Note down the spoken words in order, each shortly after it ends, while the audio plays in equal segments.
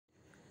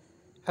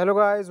Hello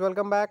guys,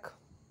 welcome back.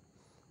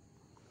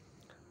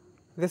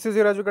 This is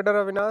your educator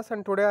Avinash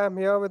and today I am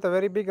here with a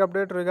very big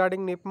update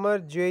regarding NIPMER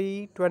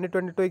JEE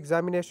 2022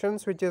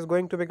 examinations which is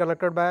going to be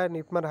conducted by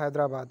NIPMER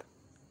Hyderabad.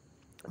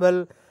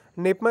 Well,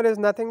 NIPMER is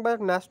nothing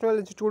but National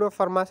Institute of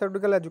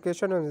Pharmaceutical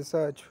Education and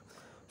Research.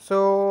 So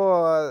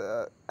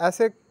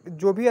ऐसे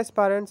जो भी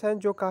aspirants हैं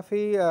जो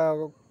काफ़ी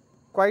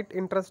quite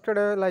interested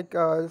है like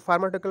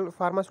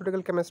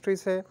pharmaceutical chemistry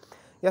से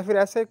या फिर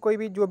ऐसे कोई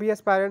भी जो भी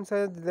एस्पायरेंट्स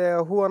हैं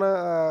हु वांना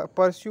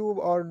परस्यू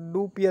और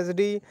do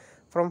PhD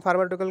from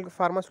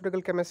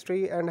pharmaceutical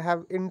chemistry and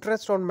have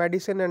interest on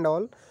medicine and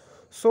all.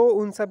 सो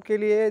उन सब के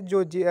लिए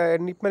जो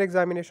निपमर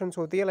एग्जामिनेशंस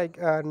होती है लाइक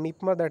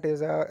निपमर दैट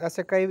इज़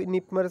ऐसे कई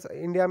निपमर्स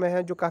इंडिया में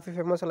हैं जो काफ़ी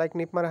फेमस है लाइक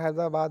निपमर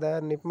हैदराबाद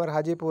है, निपमर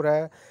हाजीपुर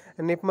है,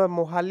 निपमर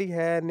मोहाली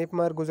है,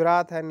 निपमर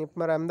गुजरात है,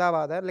 निपमर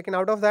अहमदाबाद है. लेकिन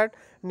out of that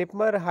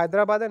निपमर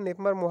Hyderabad and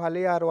निपमर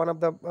Mohali are one of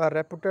the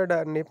reputed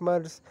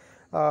निपमर्स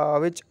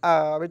which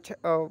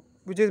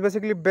is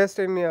basically best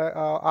in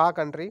our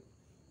country.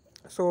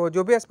 So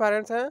जो भी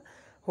एस्पायरेंट्स हैं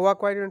who are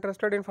quite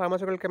interested in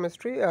pharmaceutical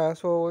chemistry,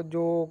 so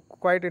जो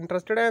quite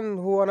interested and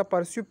who wanna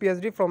pursue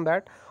PhD from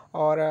that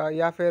और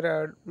या फिर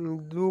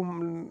do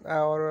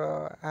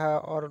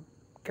और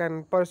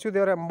can pursue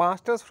their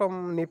masters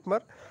from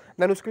NIPMER,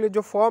 then उसके लिए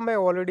जो फॉर्म है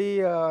ऑलरेडी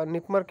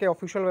NIPMER के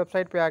ऑफिशियल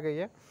वेबसाइट पे आ गई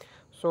है.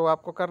 सो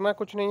आपको करना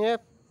कुछ नहीं है,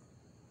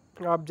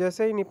 आप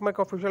जैसे ही NIPMER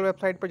के ऑफिशियल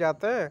वेबसाइट पे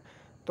जाते हैं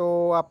तो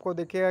आपको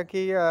देखिएगा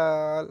कि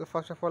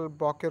फर्स्ट ऑफ ऑल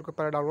ब्रोक्योर को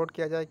पहले डाउनलोड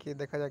किया जाए कि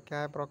देखा जाए क्या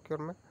है ब्रोक्योर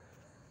में.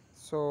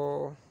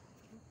 सो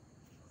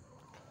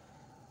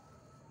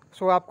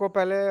आपको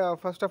पहले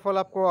फर्स्ट ऑफ ऑल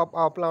आपको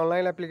अपना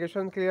ऑनलाइन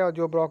एप्लीकेशन के लिए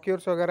जो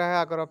ब्रोक्योर्स वगैरह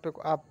है, अगर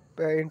आप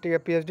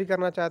पीएचडी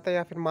करना चाहते हैं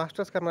या फिर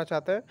मास्टर्स करना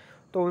चाहते हैं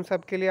तो उन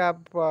सब के लिए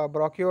आप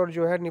ब्रोक्योर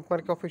जो है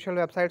निपमर के ऑफिशियल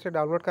वेबसाइट से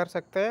डाउनलोड कर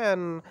सकते हैं.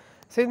 एंड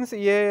सिंस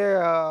ये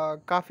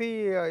काफ़ी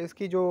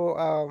इसकी जो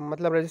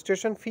मतलब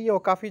रजिस्ट्रेशन फ़ी है वो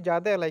काफ़ी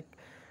ज़्यादा है लाइक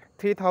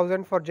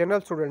 3000 फॉर जनरल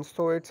स्टूडेंट्स,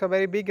 तो it's a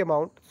very big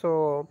amount.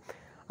 सो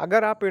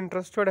अगर आप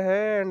इंटरेस्टेड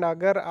हैं एंड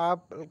अगर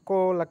आपको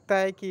लगता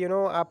है कि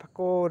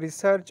आपको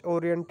रिसर्च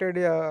ओरिएंटेड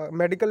या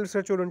मेडिकल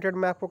रिसर्च ओरिएंटेड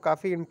में आपको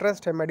काफ़ी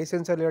इंटरेस्ट है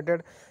मेडिसिन से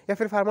रिलेटेड या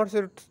फिर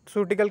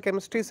फार्मास्यूटिकल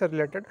केमिस्ट्री से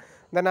related,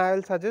 then I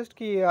will suggest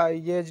कि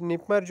ये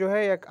निपमर जो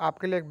है एक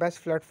आपके लिए एक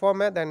बेस्ट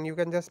प्लेटफॉर्म है. Then you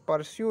can just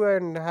pursue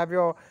and have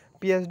your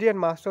PhD and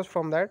masters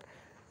from that.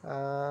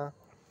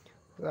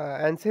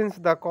 And since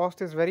the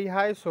cost is very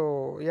high,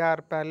 सो यार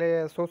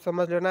पहले सोच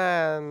समझ लेना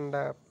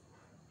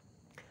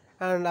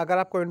एंड अगर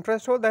आपको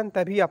इंटरेस्ट हो दैन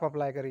तभी आप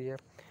अप्लाई करिए.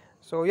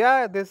 सो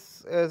या this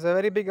is a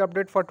very big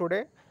update for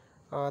today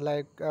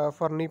like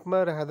for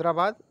निपमर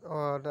Hyderabad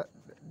और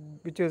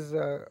which is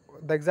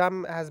the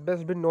exam has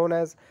best been known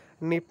as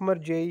NIPMER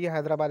JEE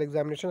Hyderabad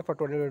examination for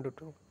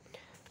 2022.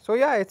 So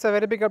yeah, it's a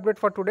very big update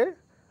for today.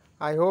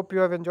 I hope you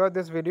have enjoyed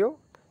this video.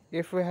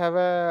 If you have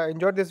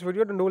enjoyed this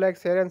video, then do like,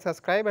 share and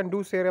subscribe, and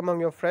do share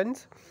among your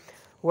friends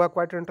who are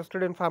quite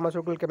interested in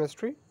pharmaceutical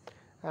chemistry.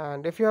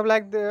 And if you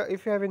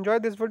have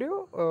enjoyed this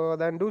video,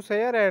 then do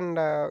share.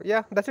 And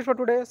yeah, that's it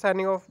for today.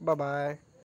 Signing off. Bye bye.